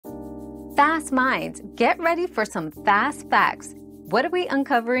Fast minds, get ready for some fast facts. What are we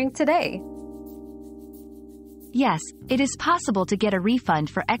uncovering today? Yes, it is possible to get a refund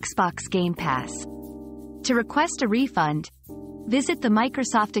for Xbox Game Pass. To request a refund, visit the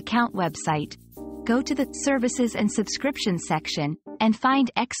Microsoft account website, go to the Services and Subscriptions section, and find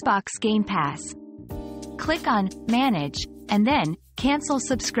Xbox Game Pass. Click on Manage, and then Cancel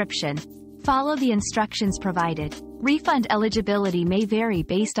Subscription. Follow the instructions provided. Refund eligibility may vary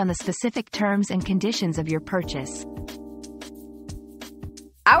based on the specific terms and conditions of your purchase.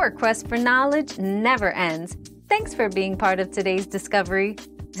 Our quest for knowledge never ends. Thanks for being part of today's discovery.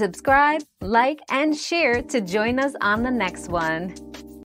 Subscribe, like, and share to join us on the next one.